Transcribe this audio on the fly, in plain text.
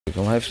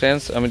Hi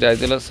friends, আমি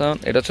রাইজুল হাসান।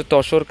 এটা হচ্ছে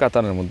তসর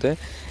কাতানের মধ্যে।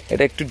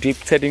 এটা একটু ডিপ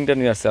সেটিংটা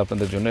নিয়ে আসছে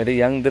আপনাদের জন্য। এটা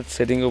ইয়াংদের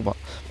সেটিংও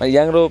মানে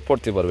ইয়াংরাও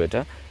পড়তে পারবে।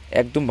 এটা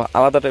একদম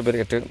আলাদা টাইপের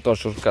একটা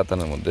তসর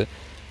কাতানের মধ্যে,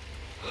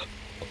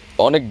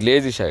 অনেক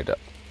গ্লেজি শাড়িটা।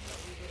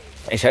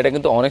 এই শাড়িটা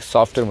কিন্তু অনেক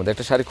সফটের মধ্যে।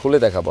 একটা শাড়ি খুলে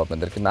দেখাবো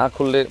আপনাদেরকে, না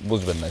খুললে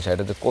বুঝবেন না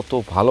শাড়িটাতে কত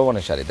ভালো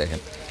মানের শাড়ি।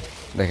 দেখেন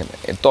দেখেন,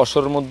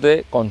 তসর মধ্যে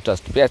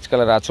কন্ট্রাস্ট পেঁয়াজ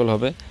কালার আঁচল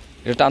হবে।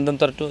 এটা টান দেন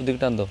তো, একটু দিকে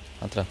টান দাও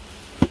হাতটা,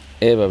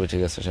 এইভাবে।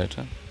 ঠিক আছে,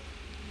 শাড়িটা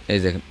এই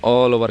দেখেন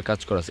অল ওভার কাজ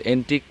করা আছে,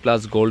 এন্টিক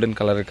প্লাস গোল্ডেন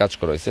কালারের কাজ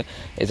করা হয়েছে।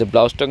 এই যে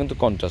ব্লাউজটা কিন্তু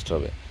কন্ট্রাস্ট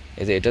হবে।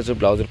 এই যে এটা হচ্ছে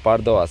ব্লাউজের পার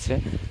দেওয়া আছে,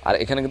 আর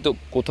এখানে কিন্তু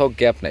কোথাও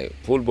গ্যাপ নাই,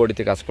 ফুল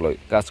বডিতে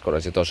কাজ করা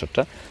হয়েছে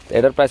তসরটা। তো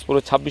এটার প্রাইস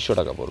পড়বে 2600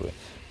 টাকা পড়বে।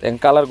 দেখেন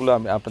কালারগুলো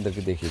আমি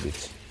আপনাদেরকে দেখিয়ে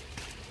দিচ্ছি।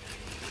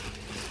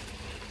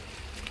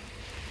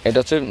 এটা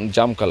হচ্ছে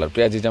জাম কালার,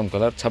 পেঁয়াজি জাম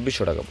কালার,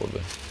 2600 টাকা পড়বে।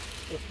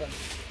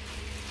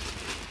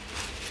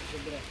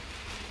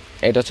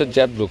 এটা হচ্ছে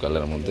জেড ব্লু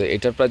কালারের মধ্যে,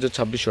 এটার প্রাইস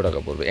 2600 টাকা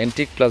পড়বে।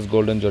 এন্টিক প্লাস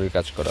গোল্ডেন জরির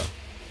কাজ করা।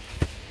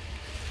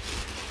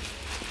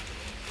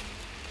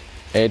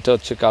 এটা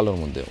হচ্ছে কালোর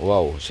মধ্যে।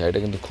 ওয়াও, শাড়িটা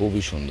কিন্তু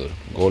খুবই সুন্দর,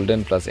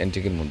 গোল্ডেন প্লাস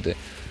এন্টিকের মধ্যে।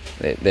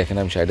 দেখেন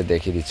আমি শাড়িটা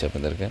দেখিয়ে দিচ্ছি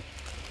আপনাদেরকে।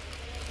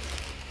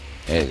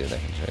 এই যে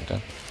দেখেন শাড়িটা,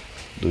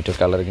 দুইটা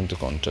কালার কিন্তু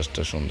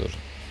কন্ট্রাস্টটা সুন্দর,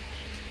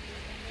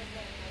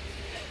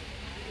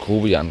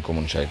 খুবই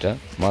আনকমন শাড়িটা।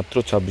 মাত্র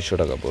 2600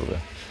 টাকা পড়বে।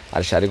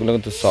 আর শাড়িগুলো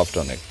কিন্তু সফট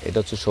অনেক। এটা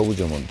হচ্ছে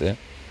সবুজের মধ্যে,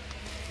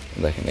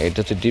 দেখেন এটা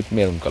হচ্ছে ডিপ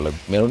মেরুন কালার,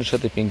 মেরুনের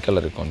সাথে পিঙ্ক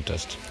কালারের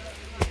কন্ট্রাস্ট,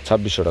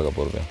 2600 টাকা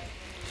পড়বে।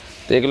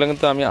 তো এগুলো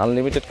কিন্তু আমি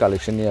আনলিমিটেড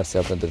কালেকশন নিয়ে আসছি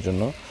আপনাদের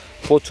জন্য,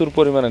 প্রচুর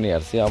পরিমাণে নিয়ে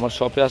আসছি। আমার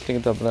শপে আসলে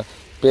কিন্তু আপনারা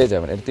পেয়ে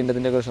যাবেন। এটা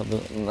তিনটা করে শব্দ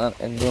না,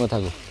 একদমে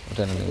থাকুক,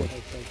 ওটা এনে দেবো।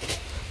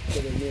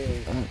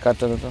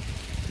 কাঠটা তো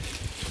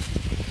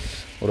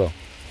ওরা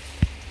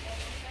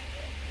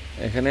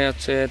এখানে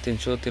হচ্ছে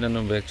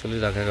 393 অ্যাকচুয়ালি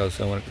ঢাকা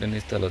গাউসিয়া মার্কেটের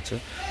নিচতলা হচ্ছে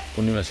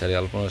পূর্ণিমা শাড়ি,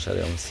 আলপনা শাড়ি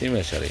এবং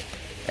সিমের শাড়ি।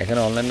 এখানে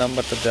অনলাইন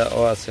নাম্বারটা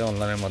দেওয়া আছে,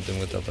 অনলাইনের মাধ্যমে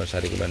কিন্তু আপনার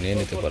শাড়িগুলো নিয়ে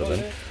নিতে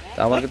পারবেন। তো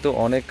আমার কিন্তু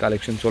অনেক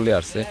কালেকশন চলে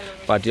আসছে,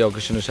 পার্টি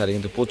অকেশনের শাড়ি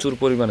কিন্তু প্রচুর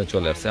পরিমাণে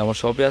চলে আসছে। আমার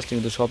শপে আসলে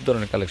কিন্তু সব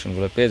ধরনের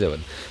কালেকশনগুলো পেয়ে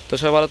যাবেন। তো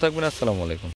সবাই ভালো থাকবেন, আসসালামু আলাইকুম।